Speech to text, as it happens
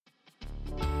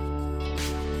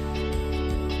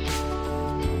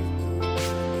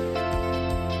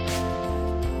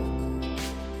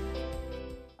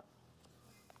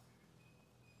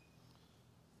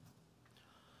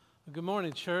Good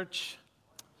morning, church.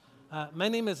 My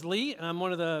name is Lee, and I'm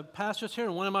one of the pastors here,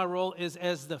 and one of my roles is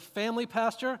as the family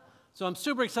pastor. So I'm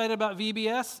super excited about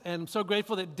VBS, and I'm so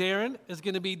grateful that Darren is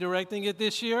going to be directing it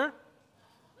this year.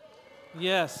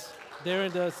 Yes,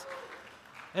 Darren does.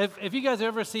 If you guys have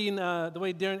ever seen the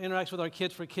way Darren interacts with our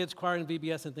kids for kids choir and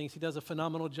VBS and things, he does a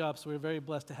phenomenal job, so we're very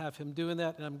blessed to have him doing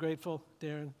that, and I'm grateful,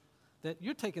 Darren, that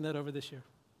you're taking that over this year.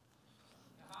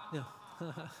 Yeah.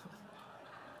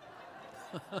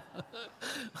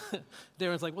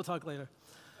 Darren's like, we'll talk later.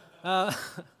 The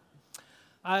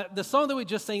song that we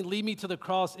just sang, Lead Me to the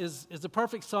Cross, is the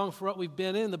perfect song for what we've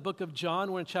been in the book of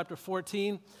John. We're in chapter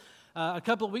 14. A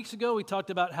couple of weeks ago, we talked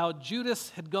about how Judas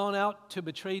had gone out to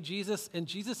betray Jesus, and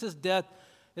Jesus' death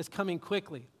is coming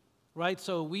quickly, right?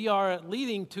 So we are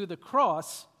leading to the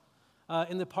cross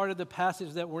in the part of the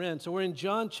passage that we're in. So we're in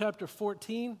John chapter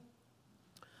 14.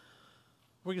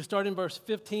 We're going to start in verse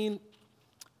 15.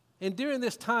 And during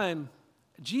this time,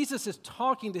 Jesus is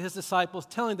talking to his disciples,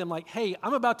 telling them like, hey,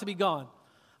 I'm about to be gone.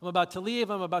 I'm about to leave.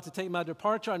 I'm about to take my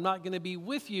departure. I'm not going to be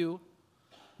with you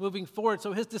moving forward.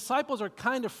 So his disciples are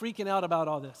kind of freaking out about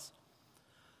all this.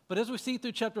 But as we see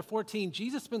through chapter 14,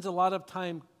 Jesus spends a lot of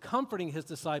time comforting his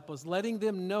disciples, letting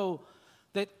them know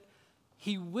that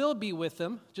he will be with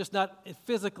them, just not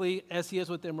physically as he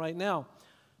is with them right now.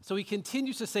 So he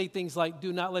continues to say things like,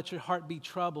 do not let your heart be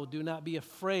troubled. Do not be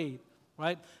afraid.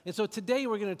 Right? And so today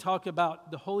we're going to talk about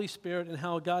the Holy Spirit and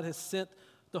how God has sent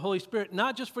the Holy Spirit,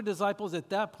 not just for disciples at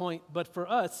that point, but for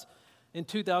us in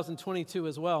 2022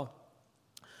 as well.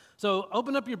 So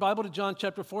open up your Bible to John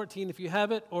chapter 14 if you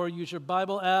have it, or use your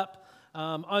Bible app.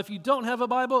 If you don't have a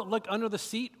Bible, look under the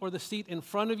seat or the seat in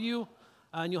front of you,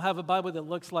 and you'll have a Bible that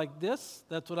looks like this.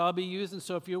 That's what I'll be using.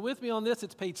 So if you're with me on this,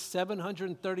 it's page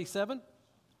 737.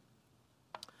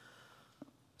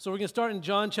 So we're going to start in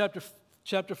John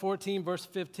chapter 14, verse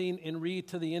 15, and read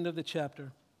to the end of the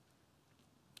chapter.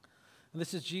 And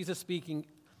this is Jesus speaking.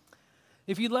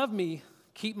 If you love me,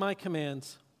 keep my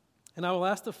commands, and I will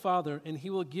ask the Father, and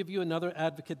he will give you another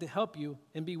advocate to help you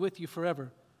and be with you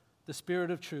forever, the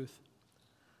Spirit of truth.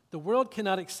 The world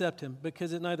cannot accept him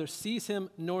because it neither sees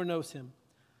him nor knows him.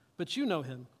 But you know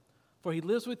him, for he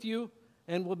lives with you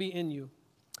and will be in you.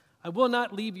 I will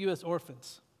not leave you as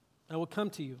orphans. I will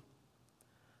come to you.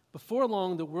 Before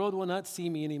long, the world will not see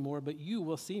me anymore, but you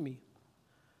will see me.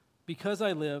 Because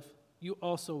I live, you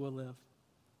also will live.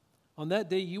 On that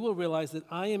day, you will realize that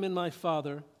I am in my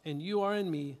Father, and you are in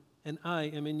me, and I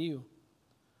am in you.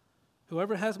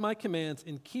 Whoever has my commands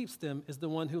and keeps them is the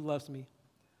one who loves me.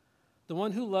 The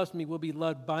one who loves me will be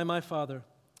loved by my Father,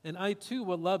 and I too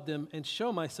will love them and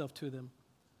show myself to them.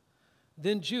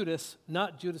 Then Judas,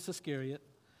 not Judas Iscariot,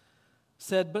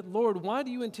 said, but Lord, why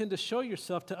do you intend to show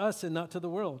yourself to us and not to the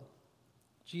world?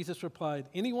 Jesus replied,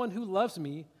 anyone who loves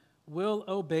me will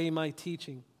obey my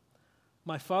teaching.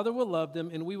 My Father will love them,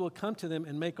 and we will come to them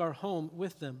and make our home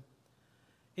with them.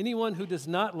 Anyone who does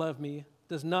not love me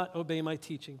does not obey my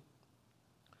teaching.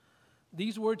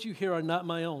 These words you hear are not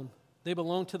my own. They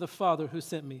belong to the Father who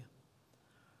sent me.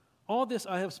 All this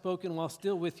I have spoken while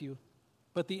still with you,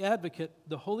 but the Advocate,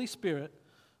 the Holy Spirit,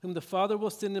 whom the Father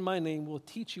will send in my name, will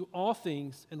teach you all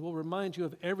things and will remind you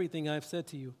of everything I have said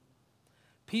to you.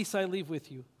 Peace I leave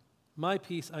with you. My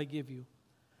peace I give you.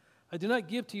 I do not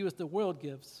give to you as the world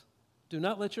gives. Do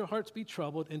not let your hearts be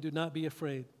troubled and do not be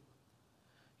afraid.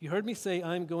 You heard me say,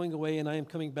 I am going away and I am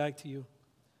coming back to you.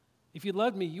 If you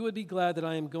loved me, you would be glad that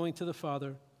I am going to the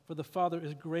Father, for the Father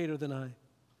is greater than I.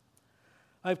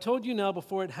 I have told you now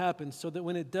before it happens, so that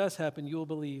when it does happen, you will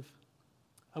believe.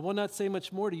 I will not say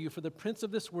much more to you, for the prince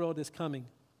of this world is coming.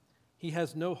 He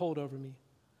has no hold over me.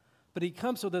 But he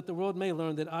comes so that the world may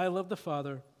learn that I love the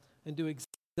Father and do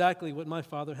exactly what my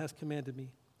Father has commanded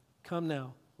me. Come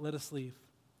now, let us leave.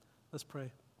 Let's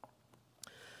pray.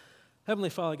 Heavenly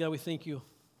Father, God, we thank you.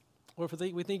 Lord,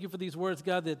 we thank you for these words,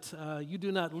 God, that you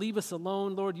do not leave us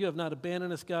alone, Lord. You have not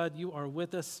abandoned us, God. You are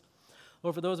with us.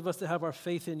 Lord, for those of us that have our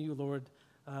faith in you, Lord,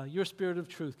 your Spirit of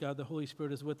truth, God, the Holy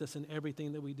Spirit is with us in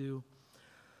everything that we do.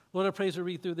 Lord, I pray as we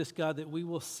read through this, God, that we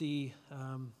will see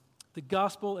the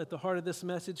gospel at the heart of this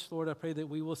message. Lord, I pray that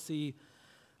we will see,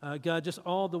 God, just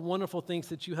all the wonderful things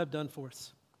that you have done for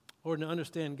us. Lord, and to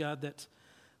understand, God, that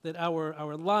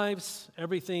our lives,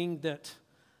 everything that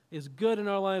is good in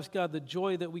our lives, God, the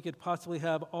joy that we could possibly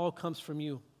have all comes from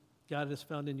you. God, it is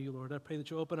found in you, Lord. I pray that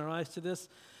you open our eyes to this,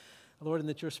 Lord, and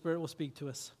that your Spirit will speak to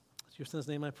us. In your Son's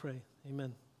name I pray.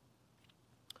 Amen.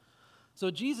 So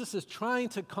Jesus is trying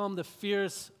to calm the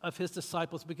fears of his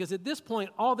disciples because at this point,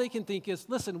 all they can think is,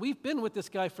 listen, we've been with this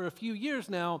guy for a few years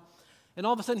now, and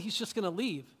all of a sudden he's just going to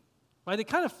leave, right? It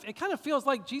kind of feels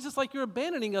like, Jesus, like you're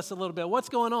abandoning us a little bit. What's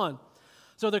going on?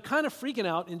 So they're kind of freaking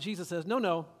out, and Jesus says,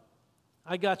 no,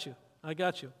 I got you.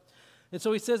 And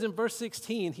so he says in verse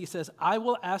 16, he says, I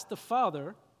will ask the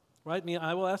Father, right? Meaning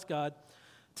I will ask God,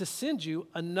 to send you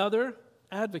another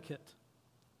advocate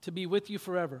to be with you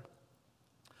forever.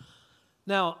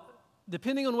 Now,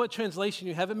 depending on what translation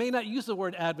you have, it may not use the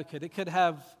word advocate. It could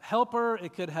have helper,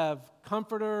 it could have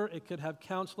comforter, it could have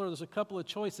counselor. There's a couple of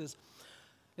choices.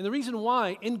 And the reason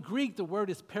why, in Greek, the word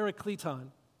is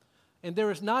parakleton. And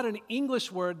there is not an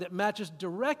English word that matches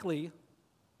directly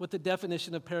with the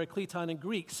definition of parakleton in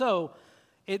Greek. So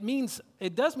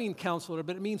it does mean counselor,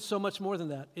 but it means so much more than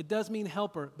that. It does mean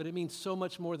helper, but it means so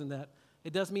much more than that.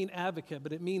 It does mean advocate,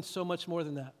 but it means so much more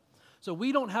than that. So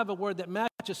we don't have a word that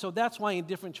matches, so that's why in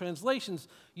different translations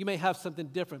you may have something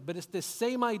different. But it's this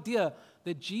same idea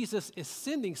that Jesus is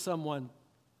sending someone.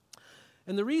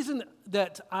 And the reason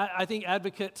that I think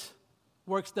advocate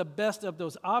works the best of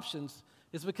those options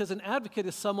is because an advocate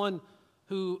is someone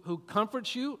who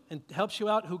comforts you and helps you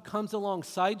out, who comes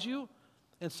alongside you,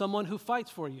 and someone who fights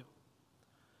for you.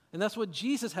 And that's what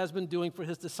Jesus has been doing for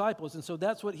his disciples. And so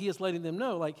that's what he is letting them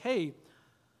know, like, hey,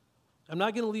 I'm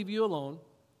not going to leave you alone.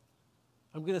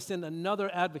 I'm going to send another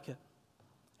advocate.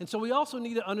 And so we also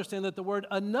need to understand that the word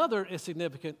another is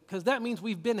significant because that means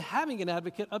we've been having an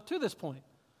advocate up to this point.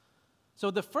 So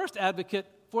the first advocate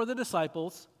for the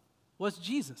disciples was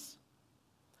Jesus.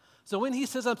 So when he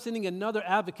says I'm sending another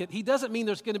advocate, he doesn't mean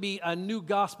there's going to be a new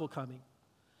gospel coming.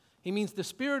 He means the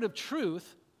Spirit of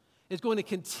truth is going to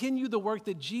continue the work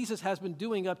that Jesus has been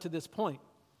doing up to this point.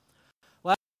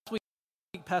 Last week,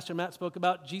 Pastor Matt spoke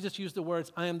about, Jesus used the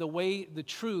words, I am the way, the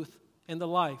truth, and the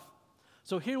life.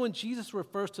 So here when Jesus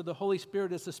refers to the Holy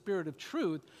Spirit as the Spirit of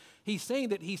truth, he's saying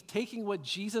that he's taking what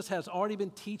Jesus has already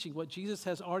been teaching, what Jesus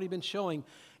has already been showing,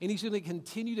 and he's going to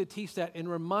continue to teach that and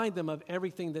remind them of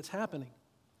everything that's happening.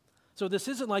 So this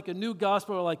isn't like a new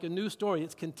gospel or like a new story.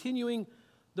 It's continuing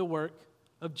the work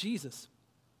of Jesus.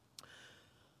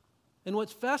 And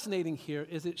what's fascinating here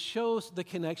is it shows the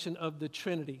connection of the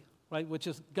Trinity, right, which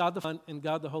is God the Son and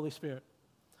God the Holy Spirit,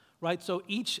 right? So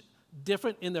each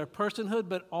different in their personhood,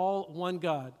 but all one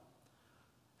God.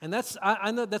 And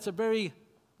I know that's a very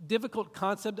difficult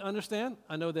concept to understand.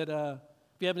 I know that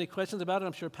if you have any questions about it,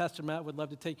 I'm sure Pastor Matt would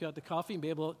love to take you out to coffee and be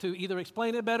able to either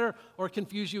explain it better or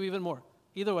confuse you even more.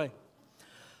 Either way.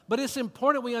 But it's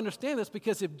important we understand this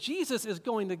because if Jesus is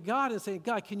going to God and saying,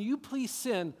 God, can you please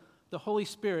send the Holy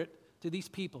Spirit to these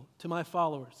people, to my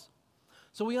followers?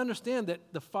 So we understand that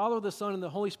the Father, the Son, and the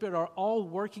Holy Spirit are all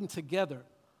working together.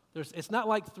 It's not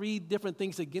like three different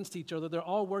things against each other. They're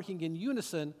all working in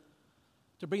unison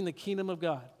to bring the kingdom of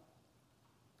God.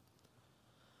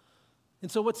 And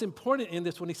so what's important in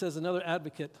this when he says another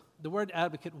advocate, the word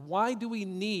advocate, why do we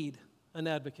need an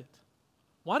advocate?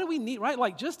 Why do we need, right,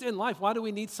 like just in life, why do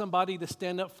we need somebody to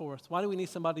stand up for us? Why do we need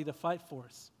somebody to fight for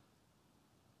us?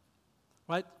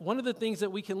 Right? One of the things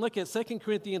that we can look at, 2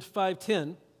 Corinthians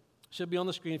 5:10, should be on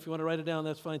the screen. If you want to write it down,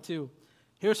 that's fine too.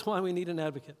 Here's why we need an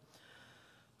advocate.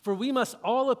 For we must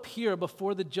all appear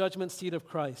before the judgment seat of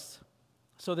Christ,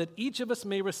 so that each of us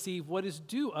may receive what is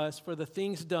due us for the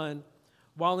things done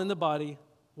while in the body,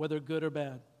 whether good or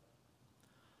bad.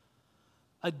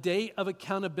 A day of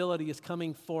accountability is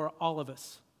coming for all of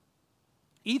us.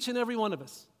 Each and every one of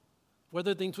us,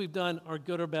 whether things we've done are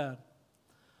good or bad.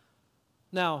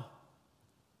 Now,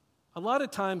 a lot of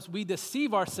times we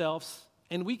deceive ourselves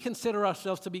and we consider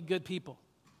ourselves to be good people.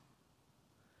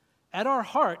 At our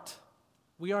heart,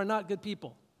 we are not good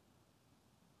people.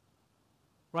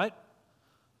 Right?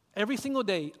 Every single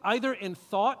day, either in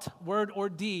thought, word, or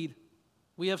deed,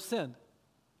 we have sinned.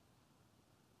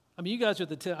 I mean, you guys are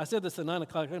the 10. I said this at 9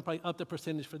 o'clock. I can probably up the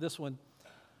percentage for this one.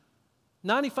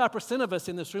 95% of us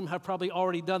in this room have probably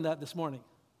already done that this morning.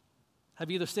 Have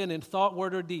either sinned in thought,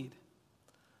 word, or deed.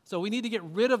 So we need to get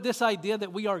rid of this idea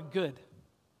that we are good.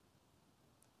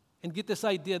 And get this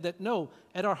idea that no,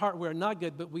 at our heart we're not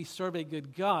good, but we serve a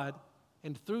good God,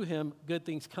 and through him, good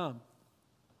things come.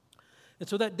 And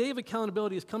so that day of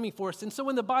accountability is coming for us. And so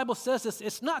when the Bible says this,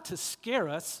 it's not to scare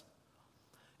us.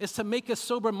 It's to make us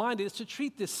sober-minded. It's to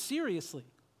treat this seriously.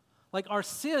 Like our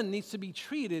sin needs to be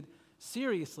treated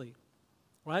seriously,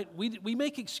 right? We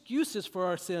make excuses for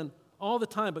our sin all the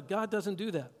time, but God doesn't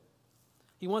do that.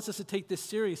 He wants us to take this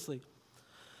seriously.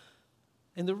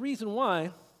 And the reason why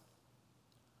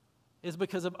is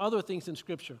because of other things in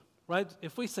Scripture, right?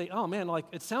 If we say, oh man, like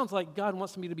it sounds like God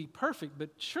wants me to be perfect,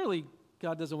 but surely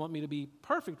God doesn't want me to be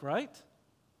perfect, right?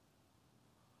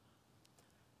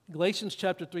 Galatians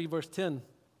chapter 3, verse 10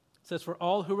 says, for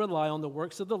all who rely on the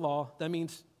works of the law, that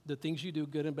means the things you do,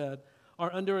 good and bad,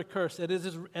 are under a curse.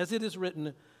 As it is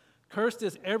written, cursed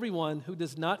is everyone who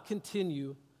does not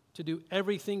continue to do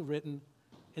everything written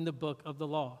in the book of the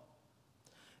law.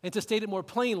 And to state it more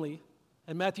plainly,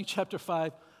 in Matthew chapter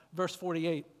 5, verse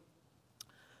 48,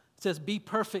 it says, "Be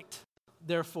perfect,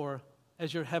 therefore,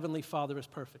 as your heavenly Father is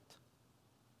perfect."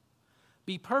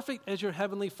 Be perfect as your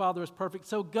heavenly Father is perfect.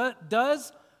 So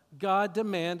does God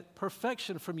demand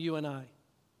perfection from you and I?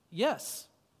 Yes,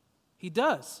 He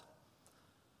does.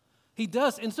 He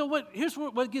does. And so here's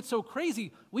what gets so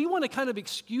crazy. We want to kind of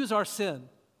excuse our sin,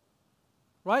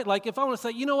 right? Like if I want to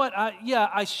say, you know what,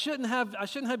 I shouldn't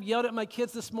have yelled at my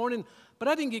kids this morning, but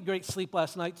I didn't get great sleep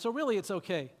last night, so really it's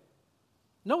okay.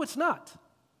 No, it's not.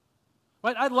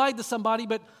 Right? I lied to somebody,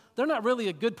 but they're not really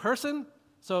a good person,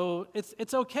 so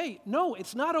it's okay. No,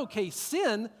 it's not okay.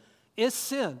 Sin is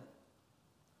sin.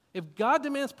 If God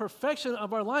demands perfection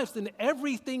of our lives, then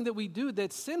everything that we do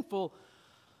that's sinful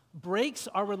breaks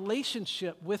our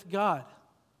relationship with God.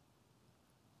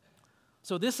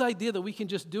 So this idea that we can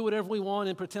just do whatever we want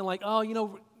and pretend like,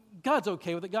 oh, God's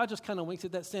okay with it. God just kind of winks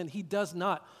at that sin. He does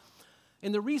not.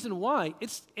 And the reason why,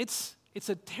 it's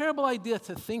a terrible idea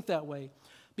to think that way,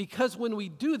 because when we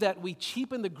do that, we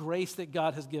cheapen the grace that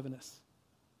God has given us.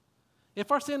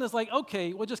 If our sin is like,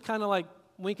 okay, we'll just kind of like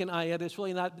wink an eye at it, it's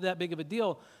really not that big of a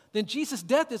deal, then Jesus'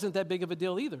 death isn't that big of a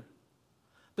deal either.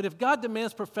 But if God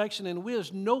demands perfection and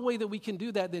there's no way that we can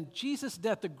do that, then Jesus'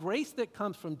 death, the grace that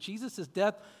comes from Jesus'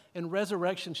 death and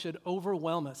resurrection should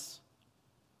overwhelm us,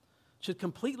 should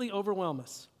completely overwhelm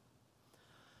us.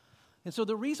 And so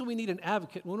the reason we need an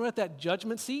advocate, when we're at that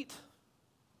judgment seat,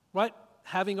 right,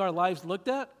 having our lives looked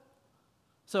at,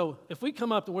 so if we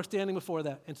come up and we're standing before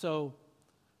that, and so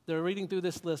they're reading through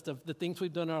this list of the things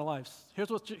we've done in our lives, here's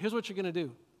what you're going to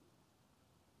do.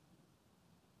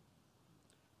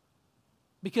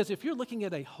 Because if you're looking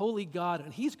at a holy God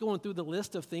and He's going through the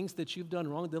list of things that you've done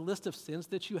wrong, the list of sins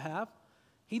that you have,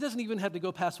 He doesn't even have to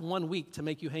go past 1 week to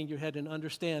make you hang your head and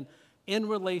understand in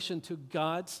relation to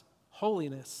God's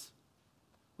holiness,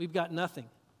 we've got nothing.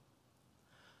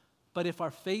 But if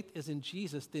our faith is in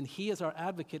Jesus, then He is our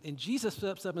advocate. And Jesus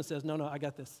steps up and says, no, I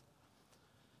got this.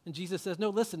 And Jesus says, no,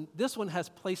 listen, this one has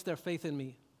placed their faith in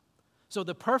me. So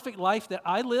the perfect life that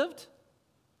I lived,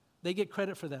 they get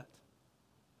credit for that.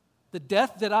 The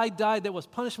death that I died that was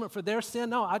punishment for their sin,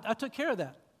 no, I took care of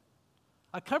that.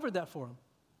 I covered that for them.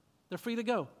 They're free to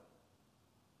go.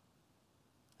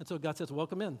 And so God says,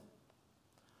 welcome in.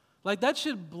 Like that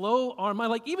should blow our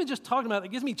mind. Like even just talking about it,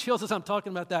 it gives me chills as I'm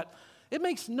talking about that. It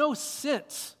makes no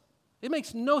sense. It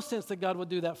makes no sense that God would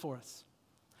do that for us.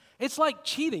 It's like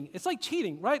cheating. It's like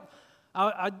cheating, right?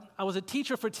 I was a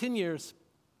teacher for 10 years.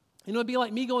 It'd be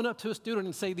like me going up to a student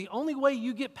and say, the only way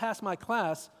you get past my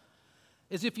class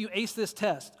is if you ace this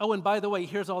test. Oh, and by the way,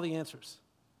 here's all the answers.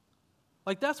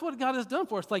 Like that's what God has done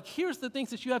for us. Like here's the things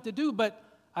that you have to do, but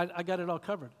I got it all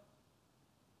covered.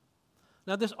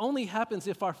 Now this only happens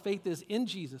if our faith is in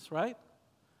Jesus, right?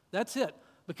 That's it.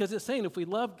 Because it's saying if we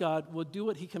love God, we'll do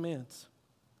what He commands.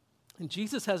 And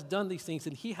Jesus has done these things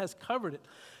and He has covered it.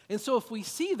 And so if we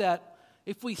see that,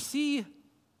 if we see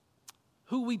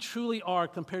who we truly are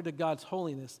compared to God's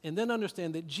holiness, and then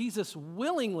understand that Jesus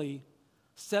willingly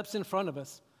steps in front of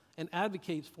us and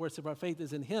advocates for us if our faith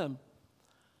is in Him,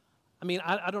 I mean,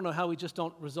 I don't know how we just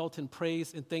don't result in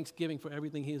praise and thanksgiving for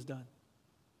everything He has done.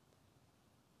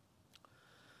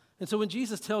 And so when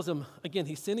Jesus tells them, again,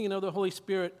 He's sending another Holy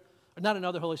Spirit, or not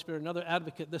another Holy Spirit, another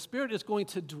advocate, the Spirit is going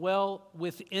to dwell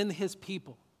within His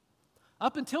people.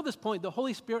 Up until this point, the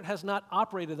Holy Spirit has not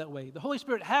operated that way. The Holy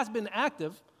Spirit has been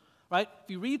active, right?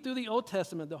 If you read through the Old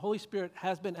Testament, the Holy Spirit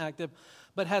has been active,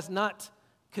 but has not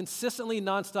consistently,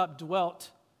 nonstop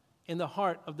dwelt in the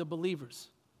heart of the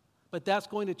believers. But that's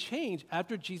going to change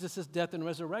after Jesus' death and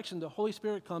resurrection. The Holy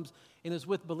Spirit comes and is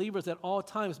with believers at all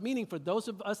times, meaning for those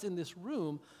of us in this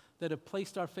room that have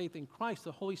placed our faith in Christ,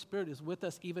 the Holy Spirit is with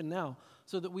us even now,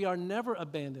 so that we are never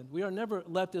abandoned. We are never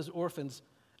left as orphans,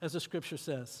 as the Scripture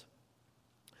says.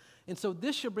 And so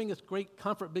this should bring us great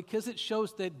comfort because it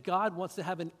shows that God wants to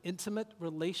have an intimate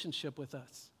relationship with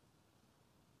us.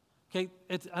 Okay,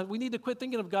 we need to quit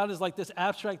thinking of God as like this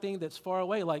abstract thing that's far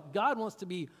away. Like God wants to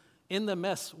be in the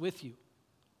mess with you.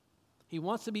 He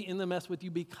wants to be in the mess with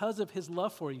you because of His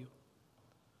love for you.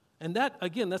 And that,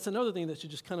 again, that's another thing that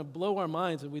should just kind of blow our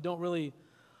minds, and we don't really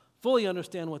fully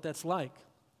understand what that's like.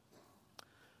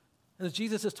 And as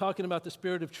Jesus is talking about the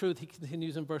Spirit of truth, He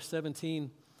continues in verse 17,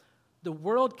 the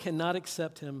world cannot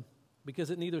accept Him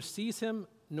because it neither sees Him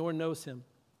nor knows Him.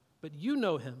 But you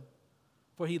know Him,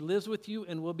 for He lives with you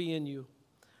and will be in you.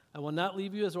 I will not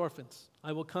leave you as orphans.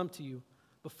 I will come to you.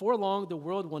 Before long, the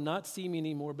world will not see me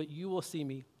anymore, but you will see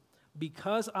me.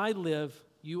 Because I live,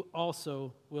 you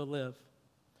also will live.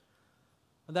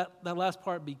 And that last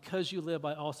part, because you live,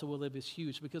 I also will live, is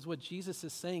huge. Because what Jesus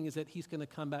is saying is that he's going to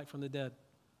come back from the dead.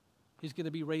 He's going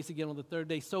to be raised again on the third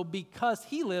day. So because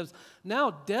he lives, now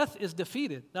death is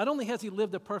defeated. Not only has he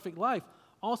lived a perfect life,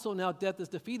 also now death is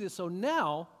defeated. So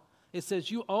now it says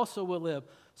you also will live.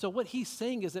 So what he's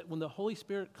saying is that when the Holy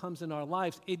Spirit comes in our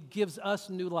lives, it gives us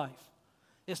new life.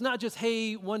 It's not just,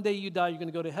 hey, one day you die, you're going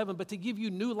to go to heaven, but to give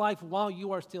you new life while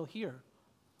you are still here.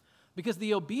 Because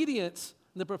the obedience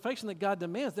and the perfection that God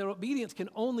demands, their obedience can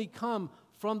only come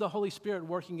from the Holy Spirit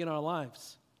working in our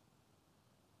lives.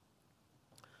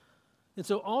 And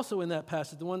so also in that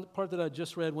passage, the one part that I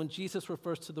just read, when Jesus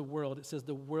refers to the world, it says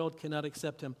the world cannot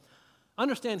accept him.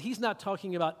 Understand, he's not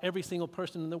talking about every single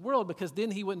person in the world, because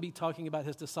then he wouldn't be talking about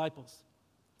his disciples.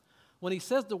 When he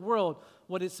says the world,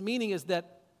 what it's meaning is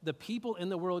that the people in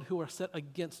the world who are set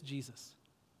against Jesus.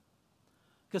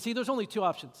 Because see, there's only two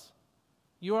options.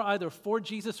 You are either for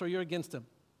Jesus or you're against him.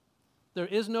 There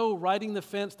is no riding the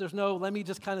fence. There's no, let me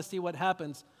just kind of see what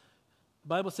happens. The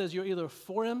Bible says you're either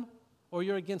for him or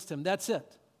you're against him. That's it.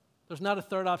 There's not a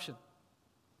third option.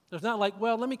 There's not like,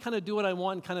 well, let me kind of do what I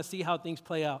want and kind of see how things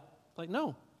play out. Like,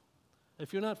 no.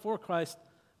 If you're not for Christ,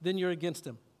 then you're against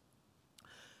him.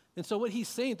 And so what he's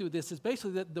saying through this is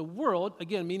basically that the world,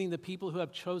 again, meaning the people who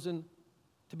have chosen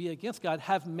to be against God,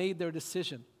 have made their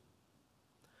decision.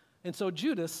 And so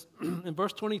Judas, in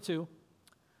verse 22,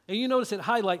 and you notice it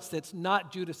highlights that it's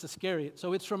not Judas Iscariot.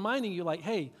 So it's reminding you like,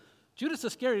 hey, Judas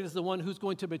Iscariot is the one who's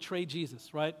going to betray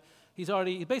Jesus, right? He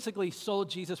basically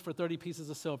sold Jesus for 30 pieces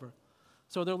of silver.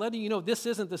 So they're letting you know this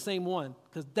isn't the same one,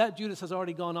 because that Judas has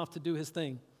already gone off to do his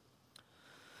thing.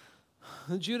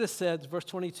 And Judas said, verse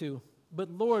 22,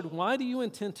 "But Lord, why do you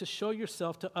intend to show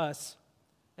yourself to us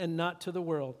and not to the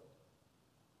world?"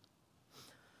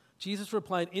 Jesus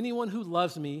replied, "Anyone who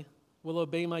loves me will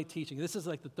obey my teaching." This is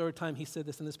like the third time he said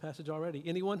this in this passage already.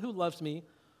 "Anyone who loves me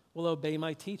will obey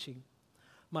my teaching.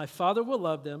 My Father will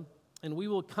love them, and we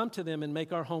will come to them and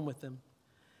make our home with them.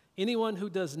 Anyone who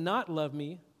does not love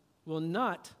me will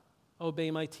not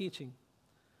obey my teaching.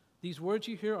 These words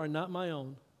you hear are not my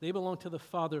own. They belong to the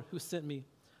Father who sent me."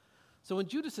 So when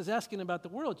Judas is asking about the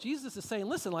world, Jesus is saying,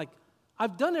 listen, like,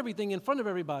 I've done everything in front of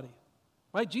everybody,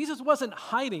 right? Jesus wasn't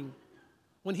hiding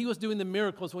when he was doing the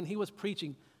miracles, when he was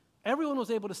preaching. Everyone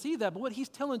was able to see that. But what he's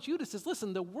telling Judas is,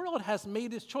 listen, the world has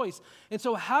made its choice. And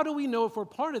so how do we know if we're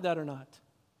part of that or not?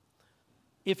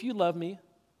 If you love me,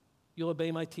 you'll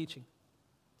obey my teaching.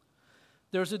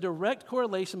 There's a direct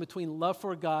correlation between love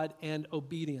for God and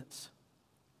obedience.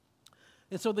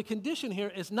 And so the condition here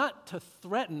is not to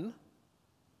threaten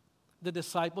the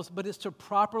disciples, but it's to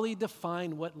properly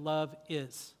define what love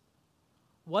is.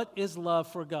 What is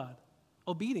love for God?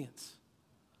 Obedience.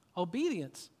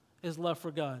 Obedience is love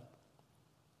for God.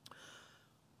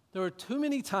 There are too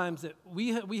many times that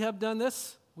we have done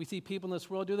this. We see people in this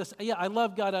world do this. Yeah, I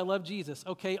love God, I love Jesus.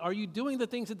 Okay, are you doing the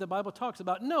things that the Bible talks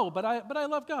about? No, but I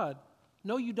love God.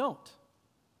 No, you don't.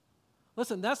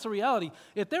 Listen, that's the reality.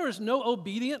 If there is no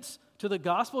obedience to the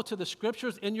gospel, to the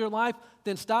scriptures in your life,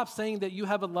 then stop saying that you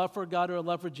have a love for God or a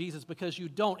love for Jesus, because you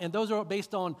don't. And those are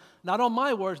based on, not on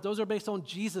my words, those are based on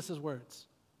Jesus' words.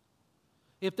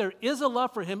 If there is a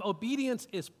love for him, obedience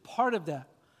is part of that.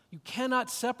 You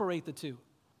cannot separate the two.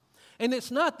 And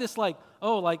it's not this like,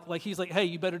 oh, like he's like, hey,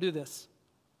 you better do this.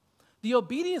 The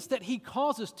obedience that he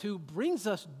calls us to brings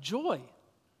us joy.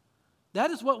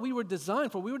 That is what we were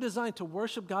designed for. We were designed to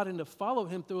worship God and to follow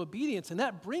him through obedience. And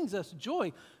that brings us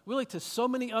joy, really, to so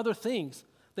many other things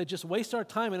that just waste our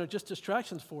time and are just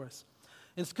distractions for us.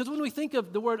 And it's because when we think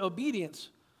of the word obedience,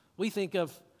 we think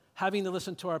of having to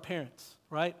listen to our parents,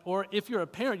 right? Or if you're a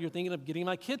parent, you're thinking of getting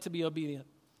my kid to be obedient.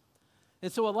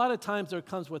 And so a lot of times there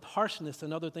comes with harshness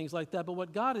and other things like that. But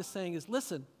what God is saying is,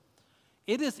 listen,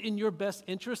 it is in your best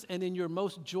interest and in your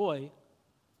most joy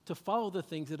to follow the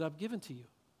things that I've given to you.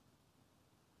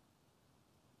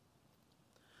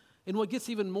 And what gets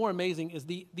even more amazing is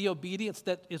the obedience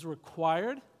that is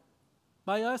required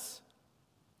by us.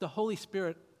 The Holy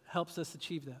Spirit helps us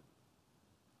achieve that.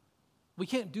 We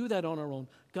can't do that on our own.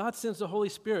 God sends the Holy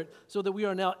Spirit so that we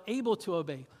are now able to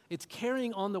obey. It's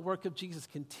carrying on the work of Jesus,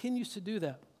 continues to do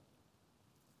that.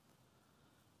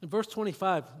 In verse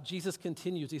 25, Jesus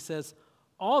continues. He says,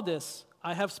 "All this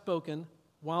I have spoken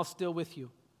while still with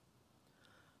you.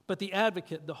 But the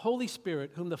advocate, the Holy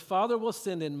Spirit, whom the Father will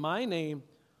send in my name,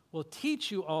 will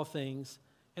teach you all things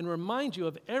and remind you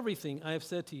of everything I have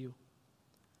said to you.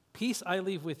 Peace I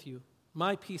leave with you,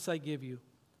 my peace I give you.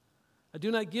 I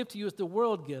do not give to you as the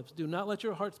world gives. Do not let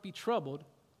your hearts be troubled,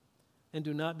 and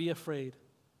do not be afraid."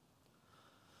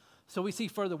 So we see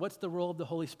further, what's the role of the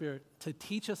Holy Spirit? To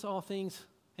teach us all things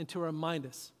and to remind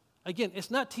us Again,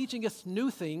 it's not teaching us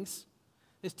new things.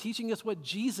 It's teaching us what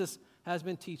Jesus has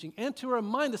been teaching and to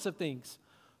remind us of things.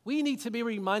 We need to be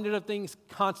reminded of things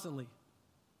constantly.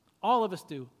 All of us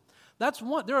do.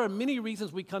 There are many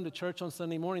reasons we come to church on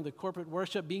Sunday morning, the corporate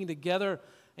worship, being together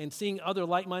and seeing other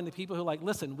like-minded people who are like,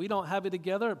 listen, we don't have it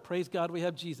together. Praise God, we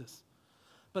have Jesus.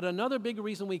 But another big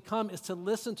reason we come is to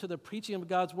listen to the preaching of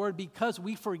God's word because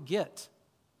we forget.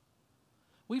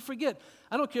 We forget.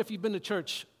 I don't care if you've been to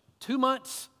church 2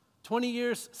 months, 20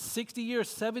 years, 60 years,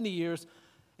 70 years.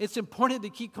 It's important to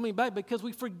keep coming back because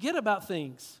we forget about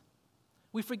things.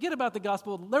 We forget about the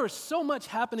gospel. There is so much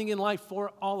happening in life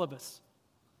for all of us.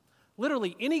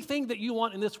 Literally, anything that you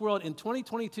want in this world in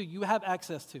 2022, you have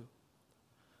access to.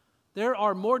 There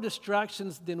are more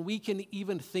distractions than we can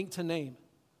even think to name.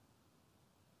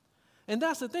 And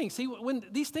that's the thing. See,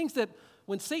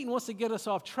 when Satan wants to get us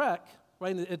off track,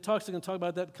 right, and going to talk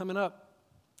about that coming up,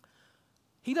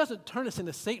 he doesn't turn us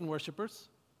into Satan worshipers.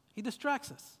 He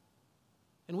distracts us.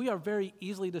 And we are very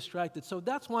easily distracted. So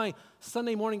that's why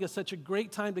Sunday morning is such a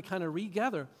great time to kind of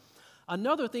regather.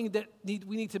 Another thing that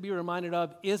we need to be reminded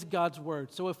of is God's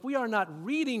word. So if we are not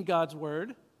reading God's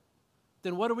word,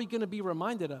 then what are we going to be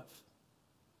reminded of?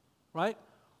 Right?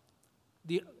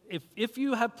 If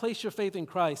you have placed your faith in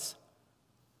Christ,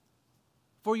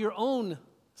 for your own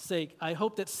sake, I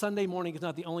hope that Sunday morning is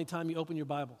not the only time you open your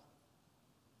Bible.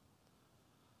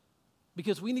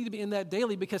 Because we need to be in that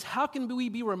daily, because how can we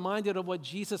be reminded of what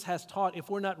Jesus has taught if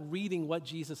we're not reading what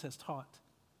Jesus has taught?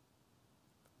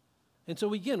 And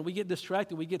so again, we get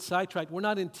distracted, we get sidetracked. We're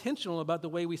not intentional about the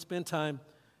way we spend time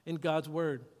in God's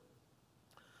word.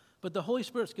 But the Holy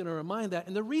Spirit's going to remind that.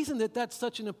 And the reason that that's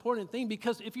such an important thing,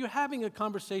 because if you're having a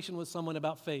conversation with someone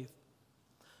about faith,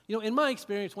 in my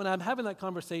experience, when I'm having that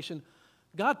conversation,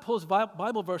 God pulls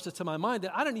Bible verses to my mind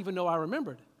that I didn't even know I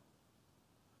remembered.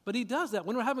 But he does that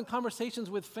when we're having conversations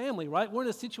with family, right? We're in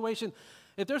a situation,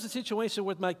 if there's a situation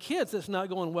with my kids that's not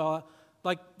going well,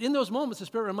 like in those moments, the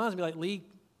Spirit reminds me, like, Lee,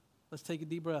 let's take a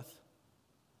deep breath,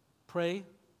 pray,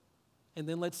 and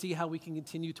then let's see how we can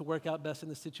continue to work out best in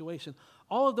this situation.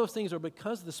 All of those things are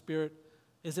because the Spirit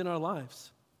is in our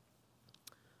lives.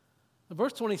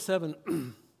 Verse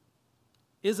 27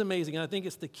 is amazing, and I think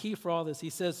it's the key for all this.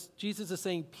 He says, Jesus is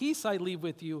saying, peace I leave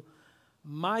with you,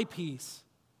 my peace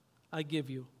I give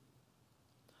you.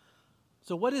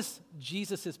 So what is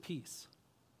Jesus' peace?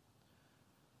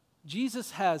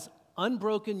 Jesus has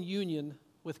unbroken union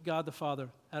with God the Father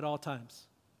at all times.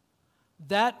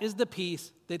 That is the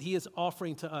peace that he is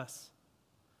offering to us.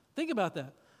 Think about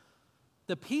that.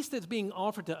 The peace that's being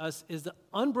offered to us is the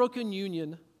unbroken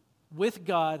union with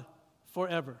God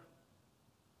forever.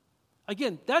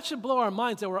 Again, that should blow our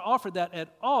minds that we're offered that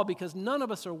at all, because none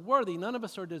of us are worthy, none of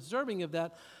us are deserving of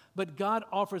that, but God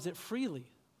offers it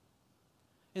freely.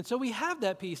 And so we have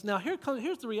that peace. Now, here's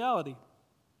the reality.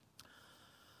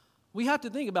 We have to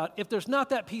think about, if there's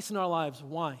not that peace in our lives,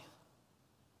 why?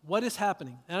 What is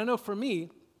happening? And I know for me,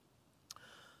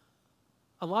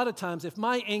 a lot of times, if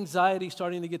my anxiety is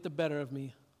starting to get the better of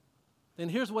me, then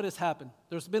here's what has happened.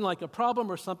 There's been like a problem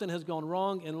or something has gone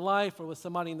wrong in life or with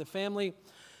somebody in the family.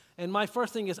 And my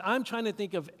first thing is I'm trying to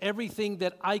think of everything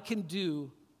that I can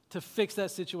do to fix that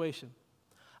situation.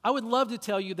 I would love to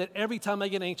tell you that every time I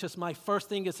get anxious, my first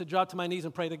thing is to drop to my knees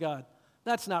and pray to God.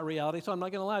 That's not reality, so I'm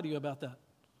not going to lie to you about that.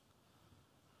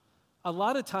 A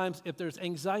lot of times, if there's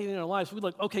anxiety in our lives, we're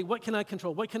like, okay, what can I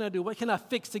control? What can I do? What can I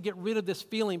fix to get rid of this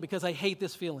feeling because I hate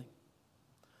this feeling?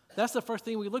 That's the first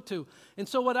thing we look to. And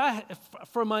so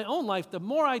for my own life, the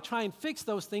more I try and fix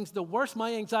those things, the worse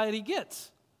my anxiety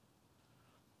gets.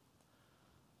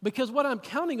 Because what I'm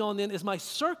counting on then is my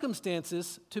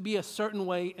circumstances to be a certain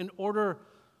way in order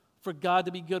for God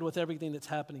to be good with everything that's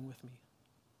happening with me.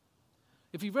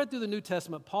 If you've read through the New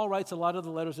Testament, Paul writes a lot of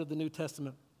the letters of the New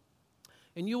Testament.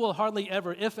 And you will hardly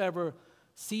ever, if ever,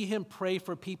 see him pray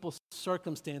for people's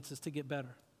circumstances to get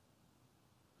better.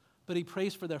 But he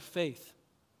prays for their faith,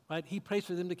 right? He prays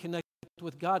for them to connect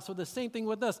with God. So the same thing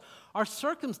with us. Our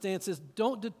circumstances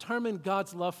don't determine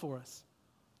God's love for us.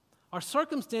 Our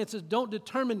circumstances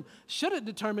shouldn't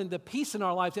determine the peace in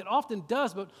our lives. It often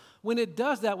does, but when it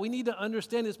does that, we need to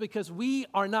understand it's because we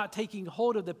are not taking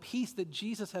hold of the peace that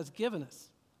Jesus has given us.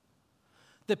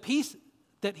 The peace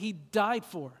that he died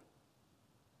for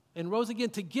and rose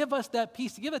again to give us that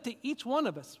peace, to give it to each one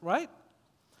of us, right?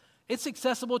 It's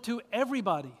accessible to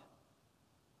everybody.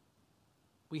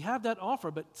 We have that offer,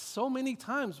 but so many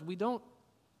times we don't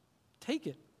take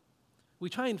it. We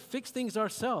try and fix things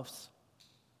ourselves.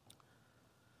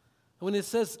 When it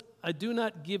says, I do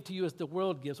not give to you as the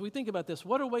world gives, we think about this.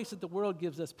 What are ways that the world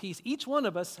gives us peace? Each one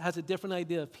of us has a different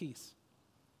idea of peace.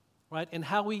 right? And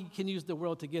how we can use the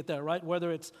world to get that, right?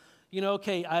 Whether it's,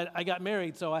 okay, I got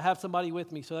married, so I have somebody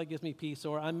with me, so that gives me peace.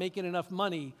 Or I'm making enough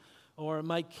money, or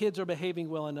my kids are behaving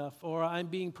well enough, or I'm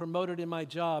being promoted in my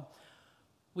job.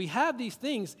 We have these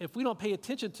things, if we don't pay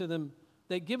attention to them,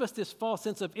 that give us this false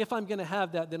sense of, if I'm going to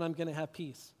have that, then I'm going to have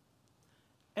peace.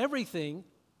 Everything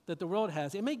that the world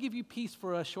has, it may give you peace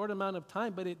for a short amount of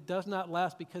time, but it does not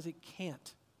last because it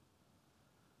can't.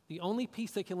 The only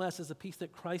peace that can last is the peace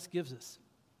that Christ gives us.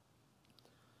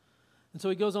 And so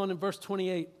he goes on in verse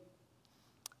 28.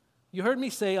 You heard me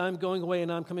say, I'm going away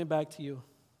and I'm coming back to you.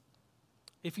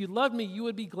 If you loved me, you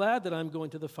would be glad that I'm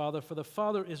going to the Father, for the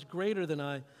Father is greater than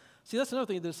I. See, that's another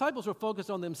thing. The disciples were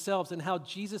focused on themselves and how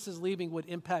Jesus' leaving would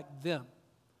impact them,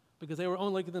 because they were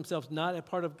only looking at themselves, not a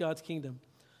part of God's kingdom.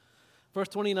 Verse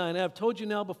 29, I have told you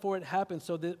now before it happens,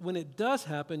 so that when it does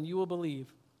happen, you will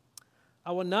believe.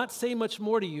 I will not say much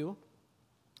more to you,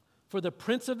 for the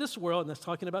prince of this world, and that's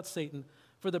talking about Satan,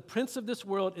 for the prince of this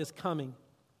world is coming.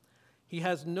 He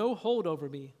has no hold over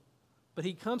me, but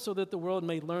he comes so that the world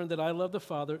may learn that I love the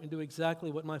Father and do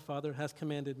exactly what my Father has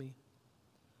commanded me.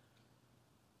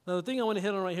 Now, the thing I want to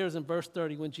hit on right here is in verse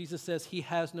 30, when Jesus says, he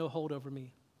has no hold over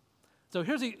me. So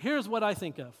here's what I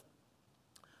think of.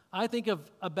 I think of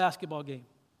a basketball game,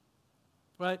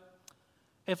 right?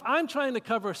 If I'm trying to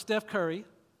cover Steph Curry,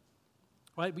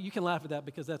 right, but you can laugh at that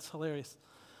because that's hilarious.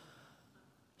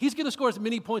 He's going to score as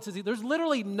many points as there's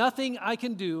literally nothing I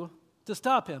can do to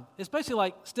stop him. It's basically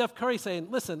like Steph Curry saying,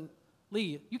 listen,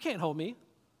 Lee, you can't hold me.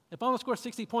 If I want to score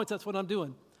 60 points, that's what I'm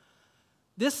doing.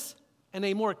 This, in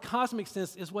a more cosmic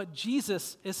sense, is what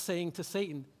Jesus is saying to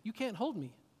Satan. You can't hold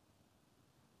me.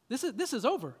 This is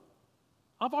over.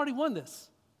 I've already won this.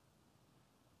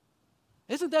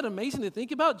 Isn't that amazing to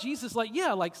think about? Jesus,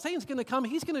 Satan's going to come.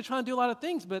 He's going to try and do a lot of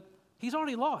things, but he's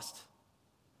already lost.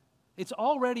 It's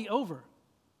already over.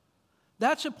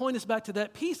 That should point us back to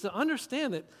that peace, to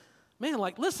understand that,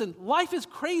 listen, life is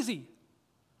crazy.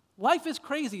 Life is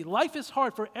crazy. Life is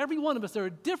hard for every one of us. There are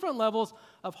different levels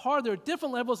of hard. There are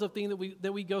different levels of things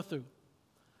that we go through.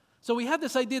 So we have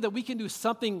this idea that we can do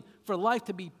something for life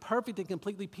to be perfect and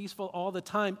completely peaceful all the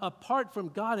time apart from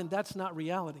God, and that's not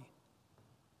reality.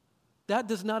 That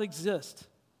does not exist.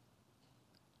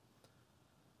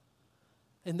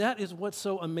 And that is what's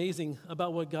so amazing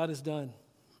about what God has done.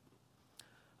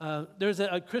 There's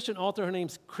a Christian author, her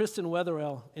name's Kristen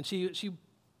Wetherell, and she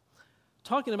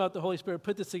talking about the Holy Spirit,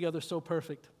 put this together so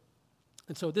perfect.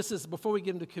 And so this is, before we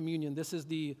get into communion, this is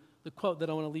the quote that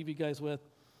I want to leave you guys with.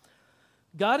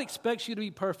 God expects you to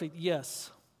be perfect, yes,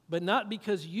 but not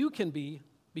because you can be,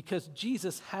 because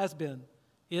Jesus has been,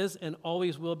 is, and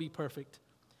always will be perfect.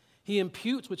 He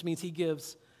imputes, which means he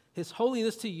gives, his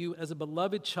holiness to you as a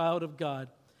beloved child of God.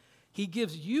 He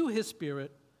gives you his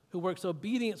Spirit, who works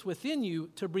obedience within you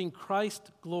to bring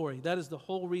Christ glory. That is the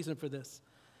whole reason for this.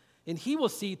 And he will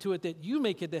see to it that you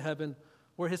make it to heaven,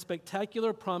 where his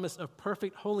spectacular promise of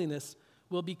perfect holiness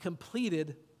will be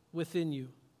completed within you.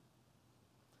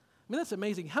 I mean, that's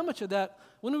amazing. How much of that,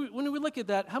 when we look at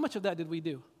that, how much of that did we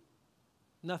do?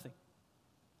 Nothing.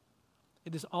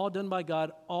 It is all done by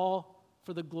God, all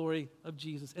for the glory of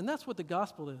Jesus. And that's what the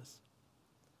gospel is,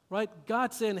 right?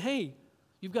 God saying, hey,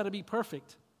 you've got to be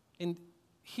perfect. And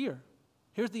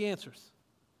here's the answers.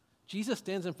 Jesus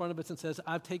stands in front of us and says,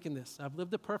 I've taken this. I've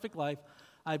lived the perfect life.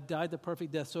 I've died the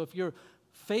perfect death. So if your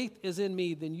faith is in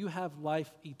me, then you have life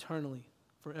eternally,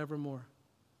 forevermore.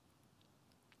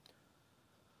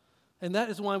 And that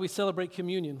is why we celebrate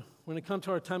communion. When it comes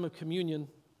to our time of communion.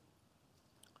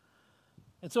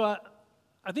 And so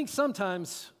I think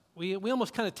sometimes we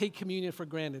almost kind of take communion for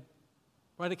granted,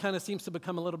 right? It kind of seems to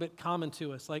become a little bit common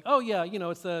to us. Like, oh yeah,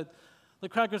 it's the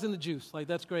crackers and the juice. Like,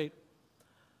 that's great.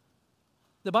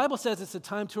 The Bible says it's a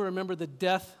time to remember the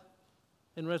death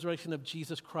and resurrection of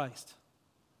Jesus Christ.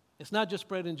 It's not just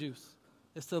bread and juice.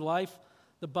 It's the life,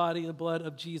 the body, and the blood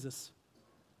of Jesus.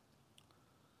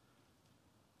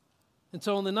 And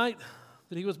so on the night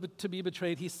that he was to be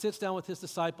betrayed, he sits down with his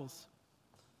disciples,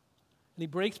 and he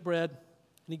breaks bread,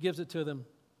 and he gives it to them.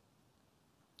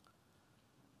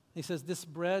 He says, this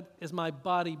bread is my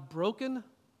body broken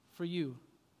for you.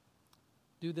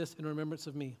 Do this in remembrance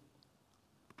of me.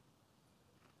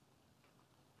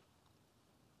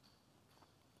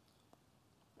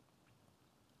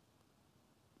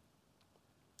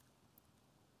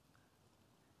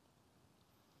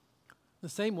 The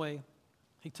same way,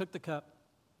 he took the cup.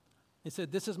 He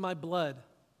said, this is my blood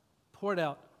poured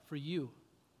out for you.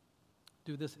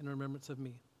 Do this in remembrance of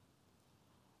me.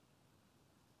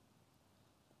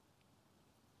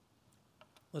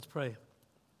 Let's pray.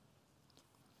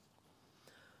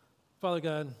 Father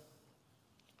God,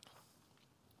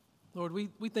 Lord,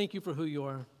 we thank you for who you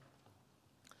are.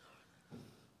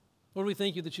 Lord, we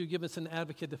thank you that you give us an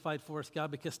advocate to fight for us,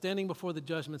 God, because standing before the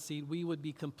judgment seat, we would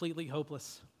be completely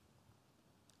hopeless.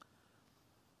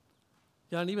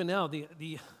 God, and even now, the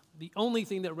only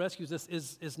thing that rescues us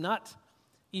is not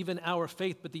even our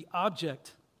faith, but the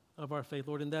object of our faith,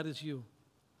 Lord, and that is you.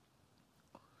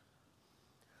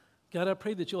 God, I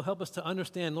pray that you'll help us to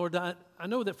understand. Lord, I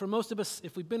know that for most of us,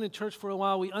 if we've been in church for a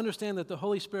while, we understand that the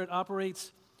Holy Spirit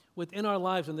operates within our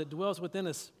lives and that dwells within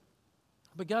us.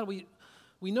 But God, we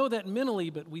know that mentally,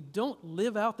 but we don't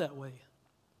live out that way.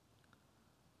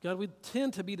 God, we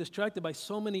tend to be distracted by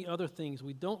so many other things.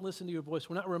 We don't listen to your voice.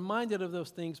 We're not reminded of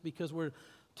those things because we're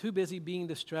too busy being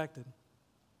distracted.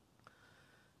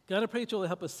 God, I pray that you'll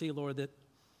help us see, Lord, that,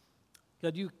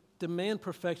 God, you demand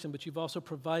perfection, but you've also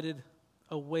provided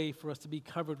a way for us to be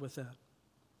covered with that.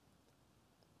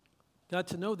 God,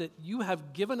 to know that you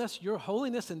have given us your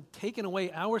holiness and taken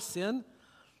away our sin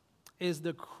is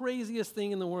the craziest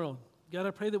thing in the world. God,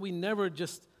 I pray that we never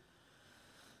just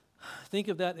think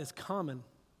of that as common.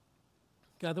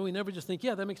 God, that we never just think,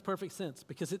 yeah, that makes perfect sense,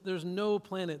 because there's no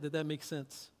planet that makes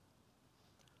sense.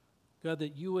 God,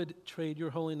 that you would trade your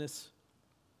holiness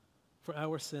for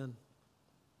our sin.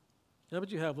 God,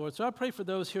 what you have, Lord. So I pray for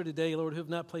those here today, Lord, who have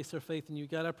not placed their faith in you.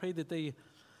 God, I pray that they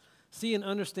see and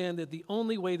understand that the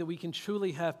only way that we can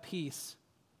truly have peace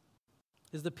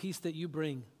is the peace that you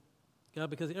bring. God,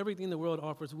 because everything the world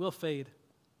offers will fade.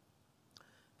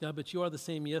 God, but you are the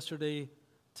same yesterday,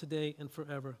 today, and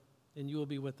forever, and you will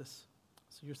be with us.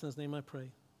 So in your son's name I pray.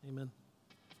 Amen.